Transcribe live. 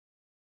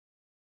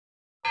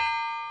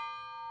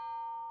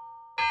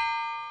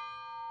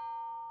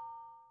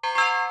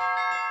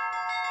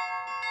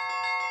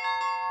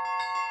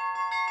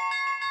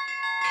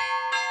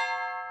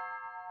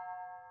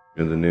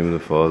In the name of the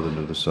Father, and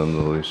of the Son, and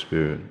of the Holy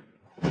Spirit.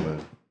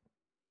 Amen.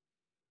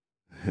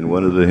 In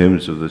one of the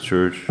hymns of the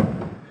Church,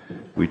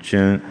 we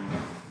chant,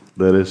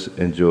 "Let us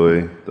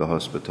enjoy the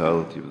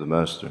hospitality of the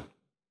Master."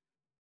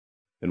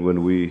 And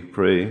when we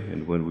pray,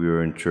 and when we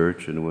are in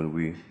church, and when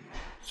we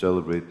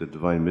celebrate the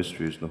divine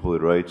mysteries and the holy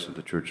rites of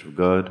the Church of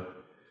God,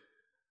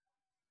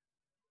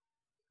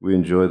 we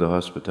enjoy the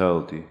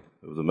hospitality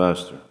of the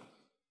Master.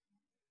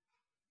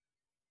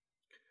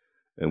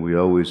 And we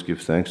always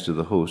give thanks to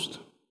the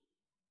host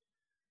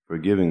for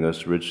giving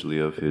us richly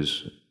of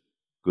his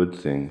good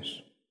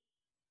things.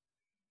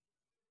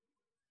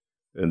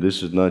 And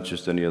this is not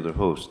just any other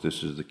host.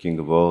 This is the King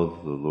of all,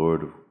 the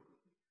Lord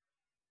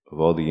of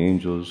all the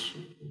angels,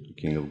 the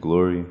King of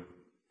glory,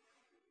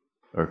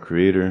 our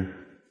Creator,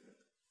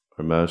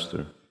 our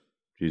Master,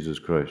 Jesus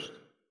Christ.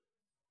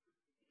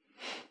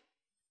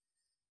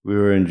 We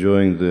are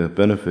enjoying the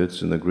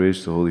benefits and the grace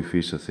of the Holy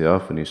Feast of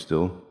Theophany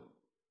still.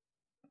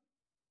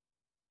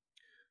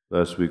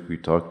 Last week we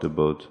talked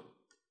about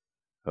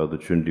how the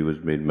Trinity was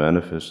made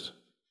manifest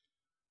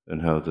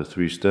and how the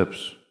three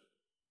steps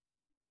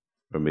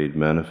are made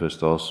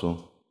manifest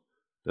also,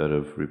 that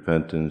of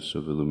repentance,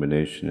 of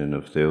illumination, and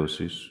of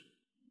theosis.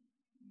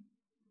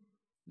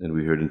 And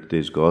we heard in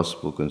today's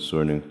Gospel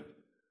concerning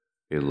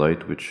a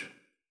light which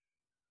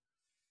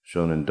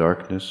shone in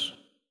darkness,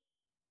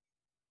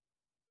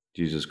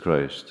 Jesus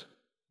Christ.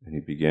 And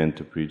he began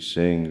to preach,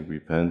 saying,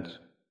 "Repent,"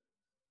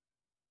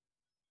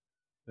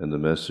 and the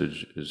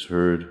message is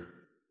heard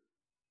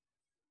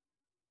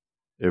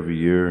every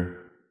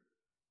year,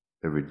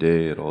 every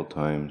day, at all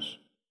times.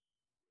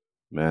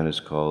 Man is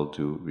called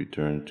to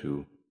return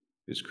to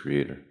his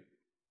Creator.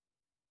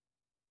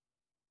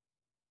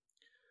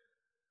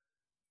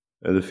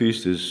 And the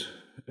feast is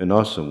an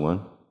awesome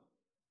one,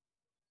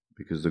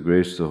 because the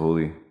grace of the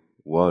holy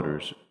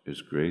waters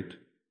is great.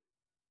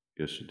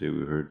 Yesterday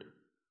we heard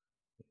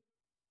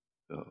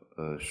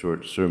a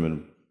short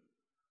sermon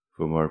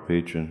from our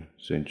patron,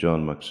 St.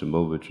 John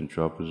Maximovich in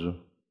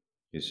Tropoza.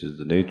 He says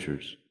the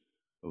nature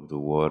of the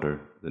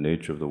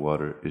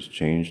water is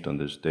changed on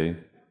this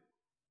day.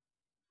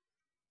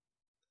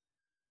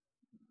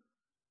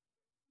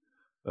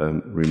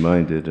 I'm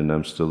reminded, and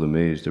I'm still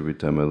amazed every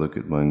time I look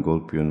at my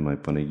Engolpion, my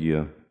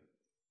Panagia,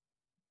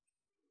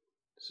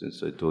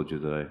 since I told you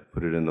that I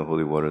put it in the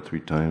holy water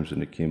 3 times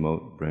and it came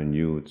out brand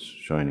new. It's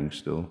shining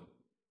still,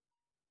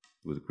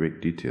 with great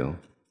detail.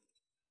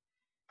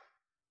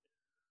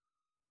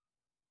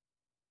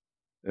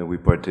 And we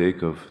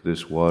partake of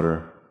this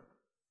water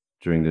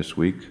during this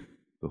week,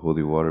 the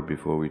holy water,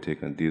 before we take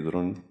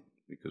Antidron,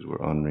 because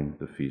we're honoring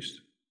the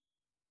feast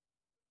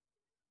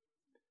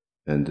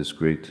and this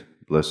great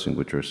blessing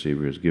which our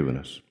Savior has given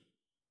us.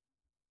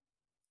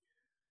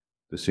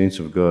 The saints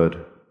of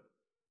God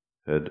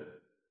had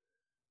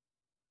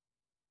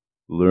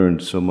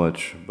learned so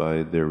much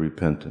by their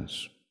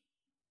repentance.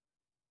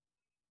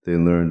 They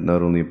learned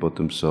not only about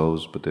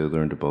themselves, but they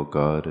learned about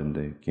God, and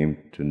they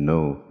came to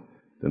know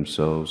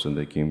themselves, and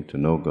they came to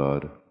know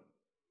God,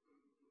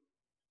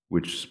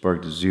 which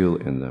sparked zeal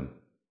in them.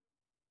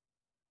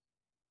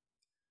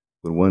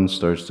 When one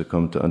starts to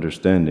come to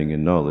understanding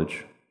and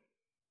knowledge,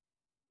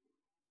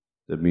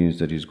 that means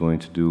that he's going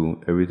to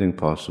do everything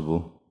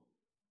possible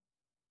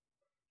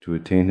to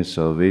attain his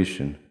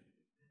salvation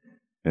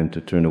and to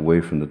turn away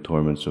from the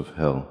torments of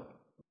hell.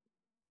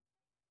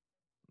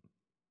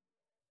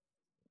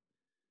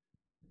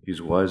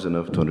 He's wise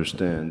enough to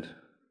understand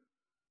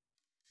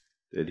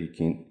that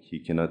he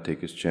cannot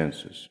take his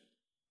chances.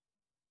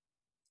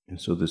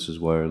 And so this is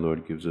why our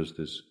Lord gives us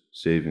this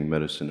saving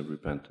medicine of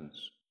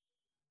repentance.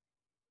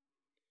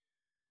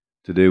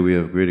 Today we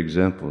have great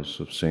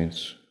examples of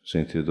saints.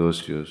 St.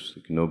 Theodosius,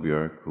 the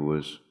Cenobiarch, who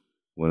was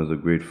one of the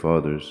great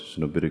fathers,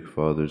 Cenobitic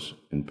fathers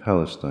in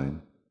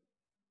Palestine.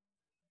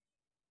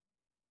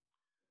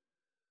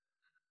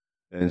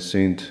 And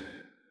St.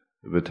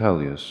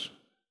 Vitalius,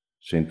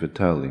 St.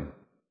 Vitali,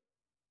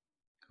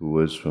 who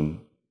was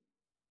from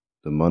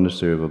the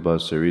Monastery of Abba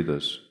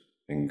Seridas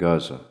in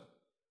Gaza,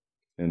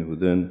 and who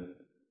then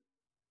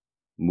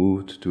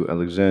moved to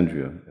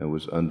Alexandria and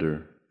was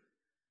under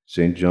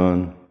St.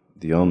 John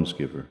the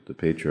Almsgiver, the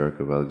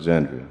Patriarch of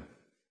Alexandria.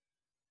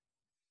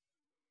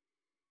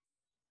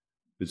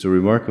 It's a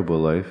remarkable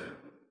life,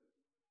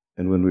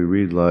 and when we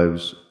read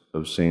lives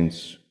of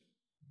saints,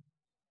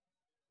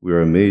 we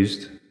are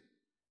amazed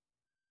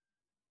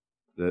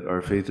that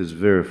our faith is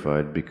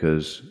verified,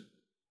 because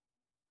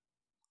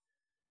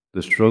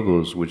the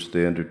struggles which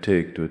they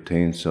undertake to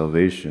attain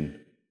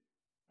salvation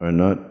are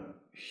not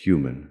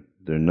human,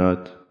 they're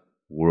not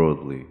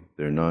worldly,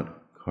 they're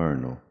not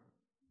carnal.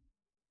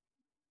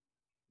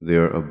 They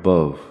are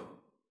above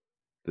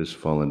this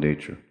fallen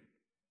nature.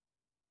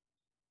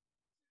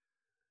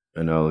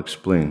 And I'll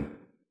explain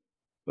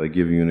by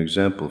giving you an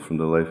example from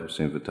the life of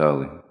St.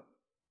 Vitali.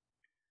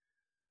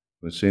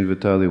 When St.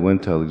 Vitali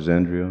went to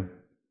Alexandria,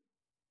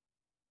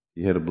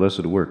 he had a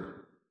blessed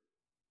work,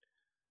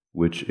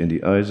 which in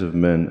the eyes of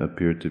men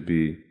appeared to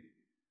be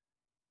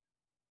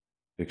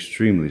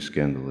extremely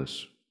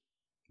scandalous,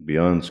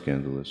 beyond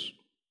scandalous.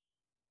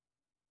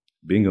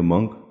 Being a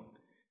monk,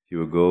 he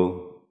would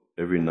go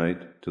every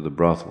night to the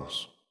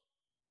brothels.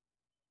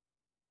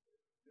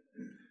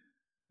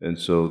 And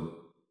so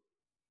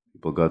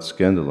people got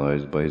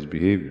scandalized by his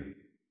behavior.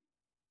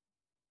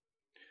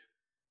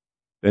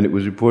 And it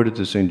was reported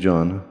to St.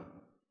 John,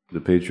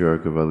 the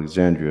Patriarch of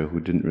Alexandria, who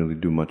didn't really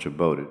do much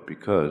about it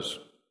because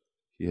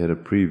he had a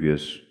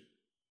previous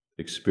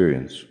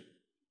experience.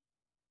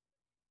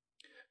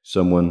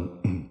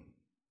 Someone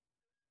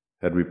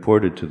had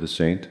reported to the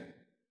saint,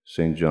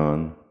 St.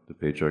 John, the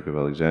Patriarch of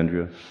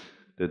Alexandria,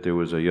 that there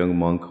was a young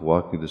monk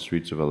walking the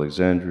streets of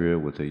Alexandria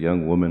with a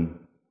young woman.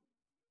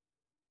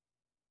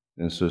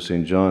 And so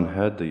St. John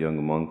had the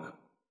young monk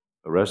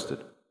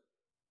arrested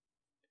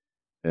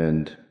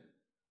and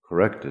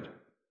corrected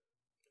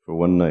for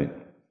one night.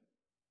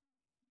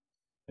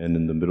 And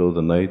in the middle of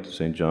the night,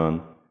 St.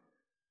 John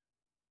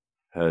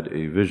had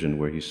a vision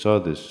where he saw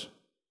this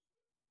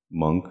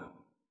monk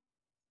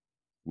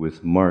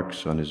with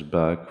marks on his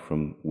back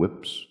from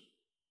whips.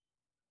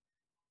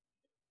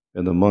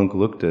 And the monk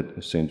looked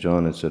at St.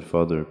 John and said,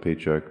 "Father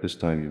Patriarch, this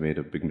time you made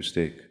a big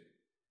mistake."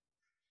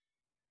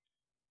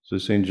 So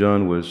St.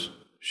 John was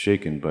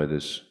shaken by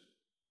this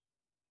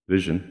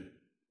vision,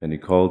 and he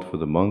called for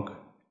the monk.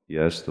 He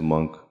asked the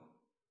monk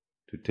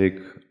to take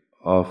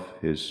off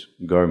his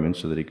garment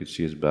so that he could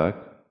see his back,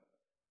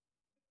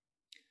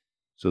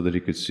 so that he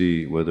could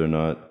see whether or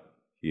not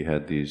he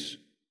had these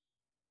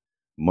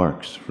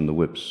marks from the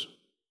whips.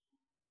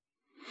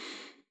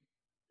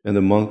 And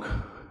the monk,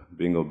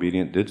 being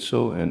obedient, did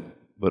so,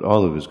 but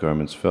all of his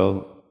garments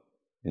fell,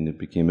 and it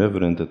became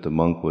evident that the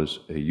monk was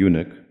a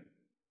eunuch.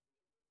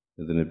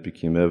 And then it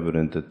became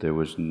evident that there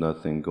was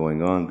nothing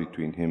going on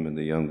between him and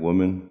the young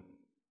woman,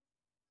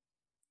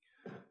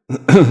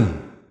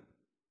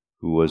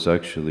 who was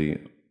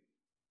actually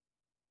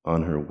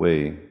on her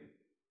way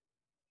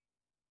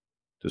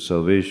to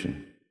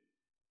salvation.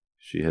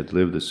 She had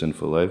lived a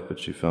sinful life, but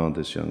she found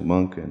this young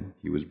monk, and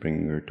he was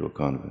bringing her to a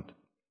convent.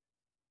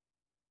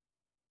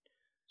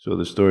 So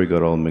the story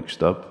got all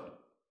mixed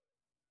up,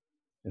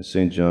 and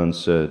St. John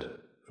said,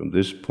 "From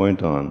this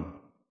point on,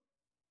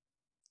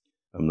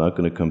 I'm not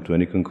going to come to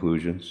any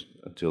conclusions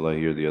until I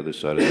hear the other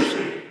side of the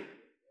story.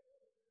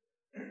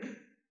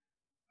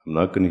 I'm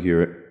not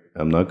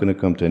going to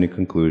come to any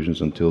conclusions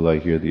until I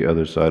hear the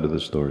other side of the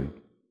story."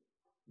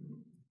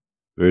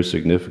 Very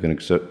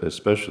significant,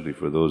 especially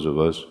for those of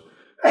us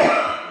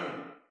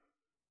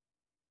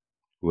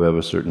who have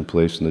a certain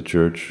place in the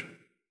church,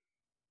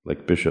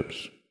 like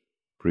bishops,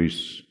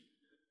 priests.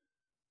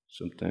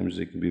 Sometimes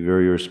they can be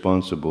very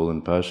irresponsible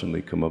and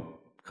passionately come up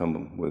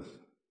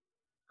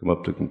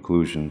to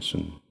conclusions,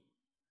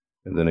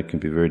 and then it can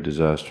be very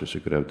disastrous.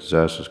 It could have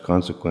disastrous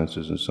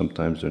consequences, and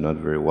sometimes they're not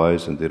very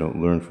wise and they don't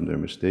learn from their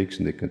mistakes,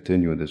 and they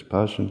continue in this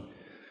passion,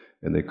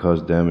 and they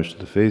cause damage to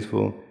the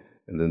faithful,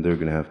 and then they're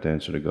going to have to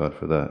answer to God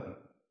for that,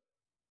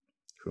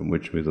 from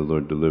which may the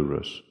Lord deliver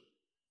us.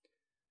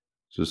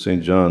 So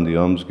St. John, the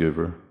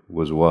almsgiver,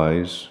 was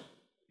wise,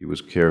 he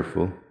was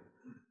careful,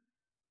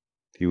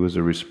 he was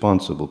a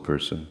responsible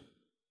person.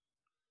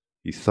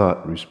 He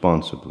thought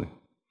responsibly.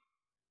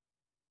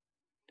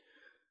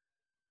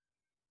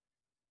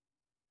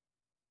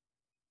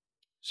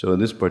 So in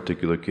this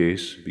particular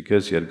case,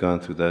 because he had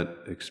gone through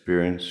that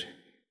experience,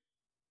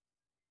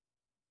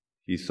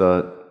 he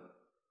thought,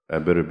 I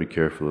better be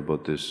careful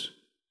about this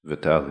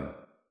Vitali.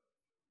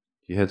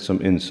 He had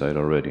some insight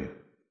already.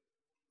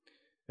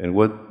 And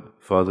what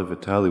Father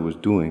Vitali was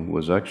doing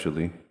was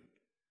actually,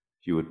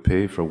 he would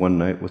pay for one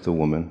night with a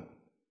woman,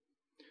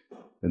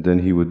 and then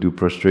he would do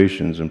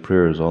prostrations and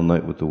prayers all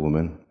night with the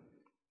woman,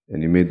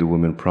 and he made the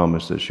woman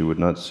promise that she would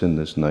not sin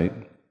this night,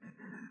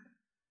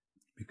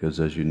 because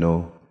as you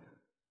know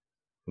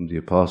from the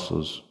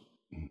apostles,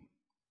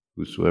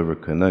 whosoever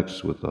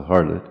connects with the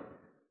harlot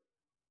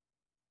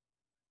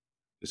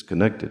is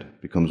connected,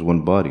 becomes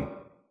one body.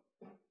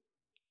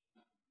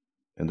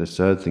 And the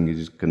sad thing is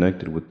he's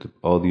connected with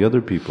all the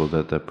other people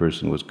that that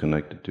person was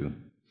connected to.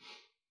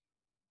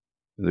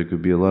 There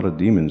could be a lot of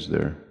demons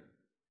there,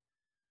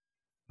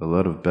 a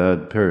lot of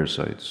bad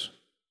parasites.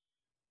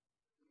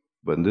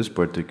 But in this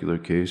particular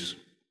case,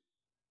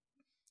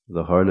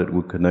 the harlot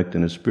would connect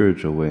in a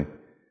spiritual way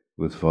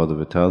with Father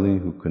Vitali,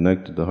 who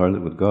connected the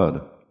harlot with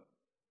God.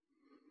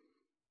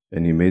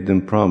 And he made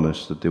them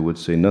promise that they would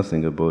say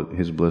nothing about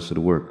his blessed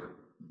work.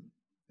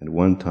 And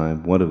one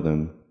time, one of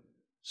them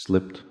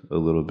slipped a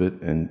little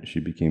bit and she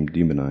became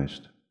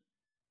demonized.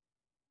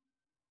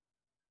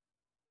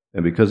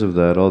 And because of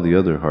that, all the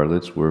other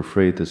harlots were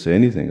afraid to say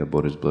anything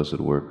about his blessed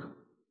work.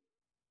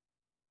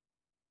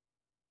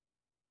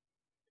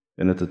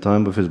 And at the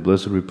time of his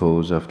blessed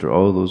repose, after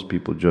all those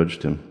people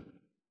judged him,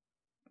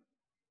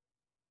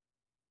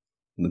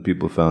 and the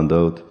people found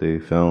out, they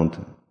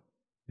found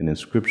an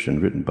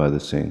inscription written by the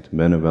saint,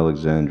 "Men of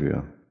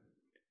Alexandria,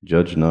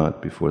 judge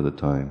not before the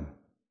time."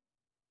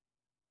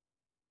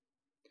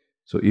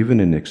 So even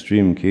in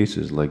extreme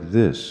cases like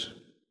this,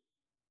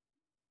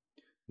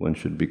 one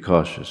should be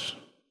cautious,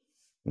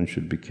 one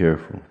should be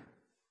careful.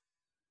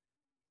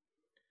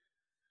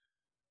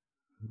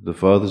 The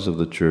fathers of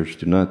the Church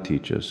do not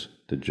teach us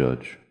to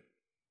judge.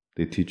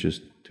 They teach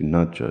us to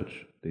not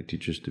judge. They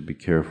teach us to be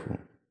careful.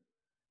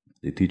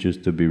 They teach us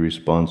to be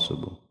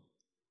responsible.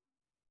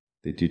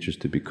 They teach us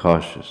to be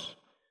cautious.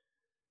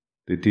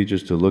 They teach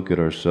us to look at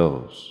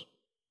ourselves.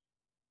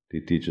 They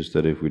teach us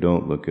that if we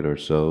don't look at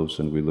ourselves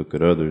and we look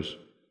at others,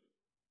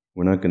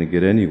 we're not going to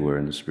get anywhere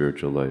in the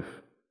spiritual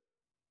life.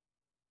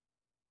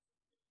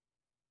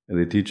 And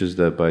they teach us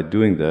that by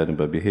doing that and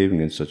by behaving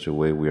in such a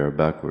way, we are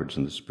backwards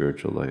in the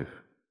spiritual life.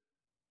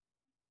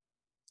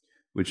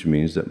 Which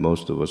means that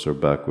most of us are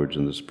backwards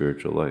in the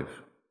spiritual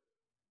life.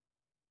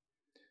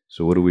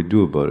 So what do we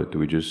do about it? Do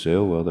we just say,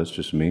 oh, well, that's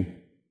just me?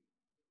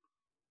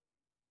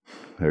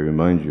 I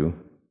remind you,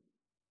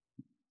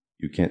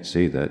 you can't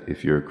say that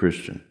if you're a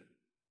Christian.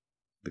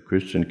 The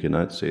Christian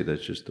cannot say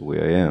that's just the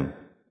way I am.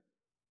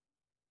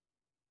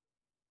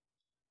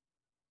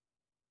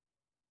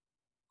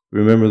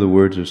 Remember the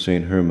words of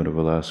St. Herman of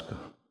Alaska.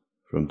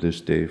 From this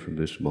day, from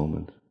this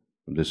moment,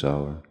 from this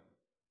hour,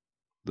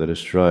 let us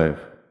strive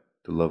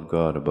to love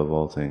God above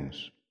all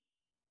things.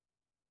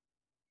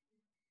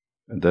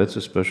 And that's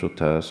a special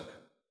task,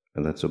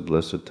 and that's a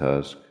blessed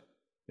task,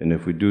 and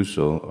if we do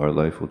so, our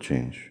life will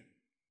change.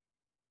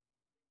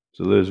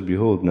 So let us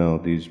behold now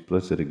these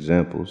blessed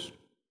examples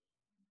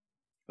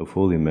of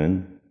holy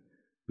men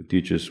who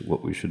teach us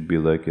what we should be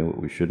like and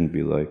what we shouldn't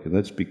be like, and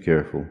let's be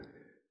careful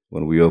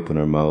when we open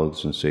our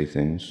mouths and say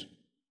things.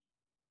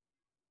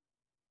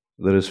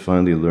 Let us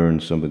finally learn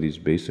some of these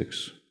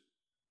basics.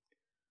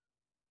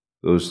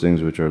 Those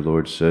things which our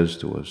Lord says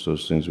to us,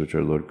 those things which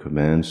our Lord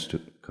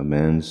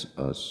commands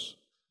us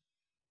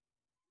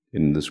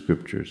in the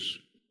Scriptures.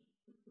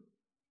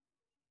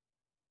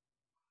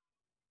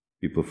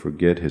 People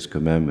forget His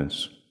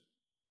commandments,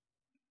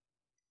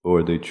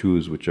 or they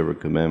choose whichever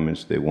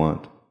commandments they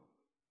want.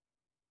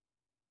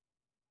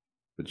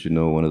 But you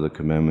know, one of the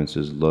commandments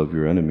is love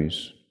your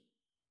enemies.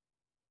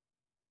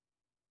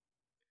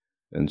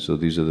 And so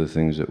these are the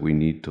things that we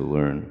need to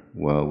learn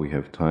while we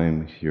have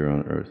time here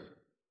on earth.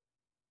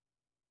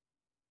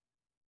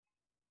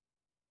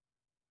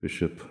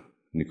 Bishop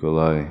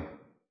Nikolai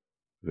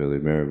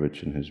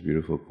Velimirovich in his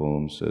beautiful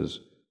poem says,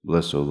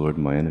 "Bless, O Lord,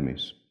 my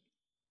enemies,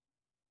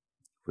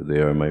 for they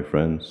are my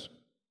friends.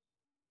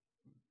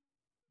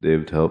 They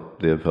have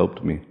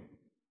helped me.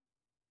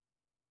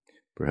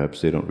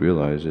 Perhaps they don't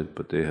realize it,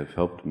 but they have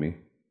helped me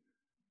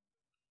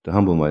to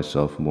humble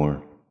myself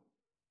more,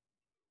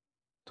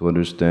 to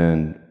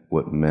understand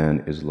what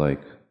man is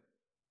like,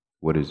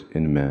 what is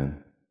in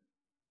man,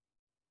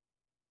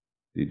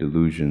 the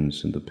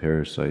delusions and the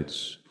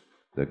parasites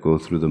that go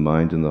through the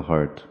mind and the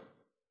heart.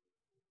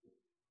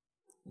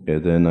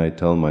 And then I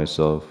tell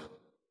myself,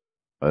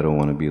 I don't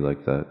want to be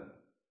like that.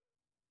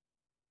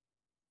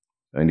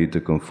 I need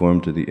to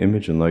conform to the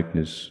image and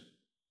likeness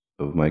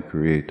of my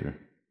Creator.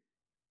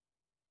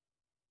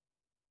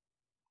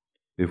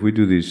 If we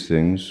do these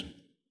things,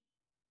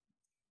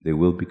 they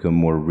will become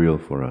more real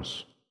for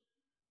us,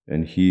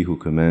 and He who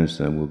commands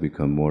them will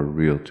become more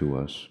real to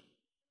us.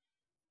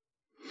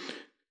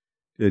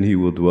 And He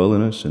will dwell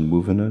in us and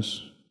move in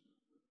us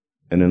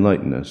and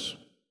enlighten us.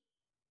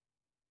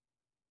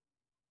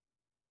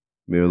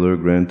 May our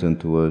Lord grant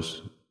unto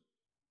us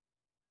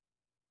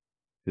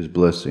His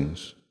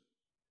blessings.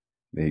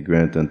 May He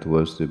grant unto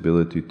us the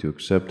ability to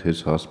accept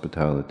His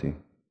hospitality,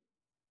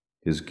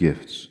 His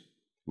gifts,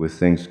 with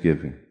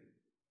thanksgiving,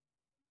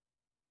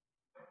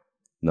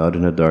 not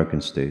in a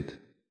darkened state.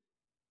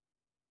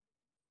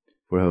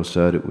 For how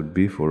sad it would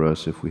be for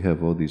us if we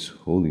have all these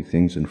holy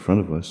things in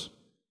front of us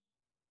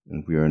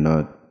and we are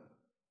not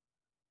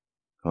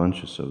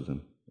conscious of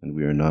them, and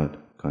we are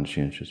not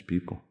conscientious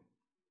people.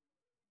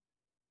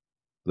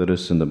 Let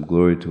us send up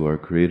glory to our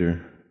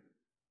Creator,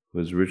 who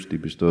has richly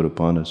bestowed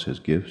upon us His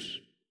gifts,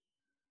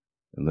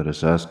 and let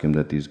us ask Him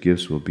that these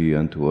gifts will be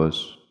unto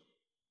us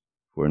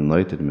for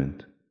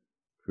enlightenment,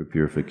 for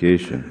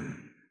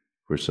purification,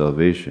 for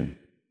salvation,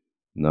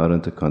 not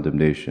unto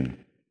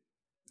condemnation,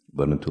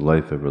 but unto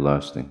life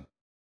everlasting.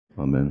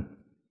 Amen.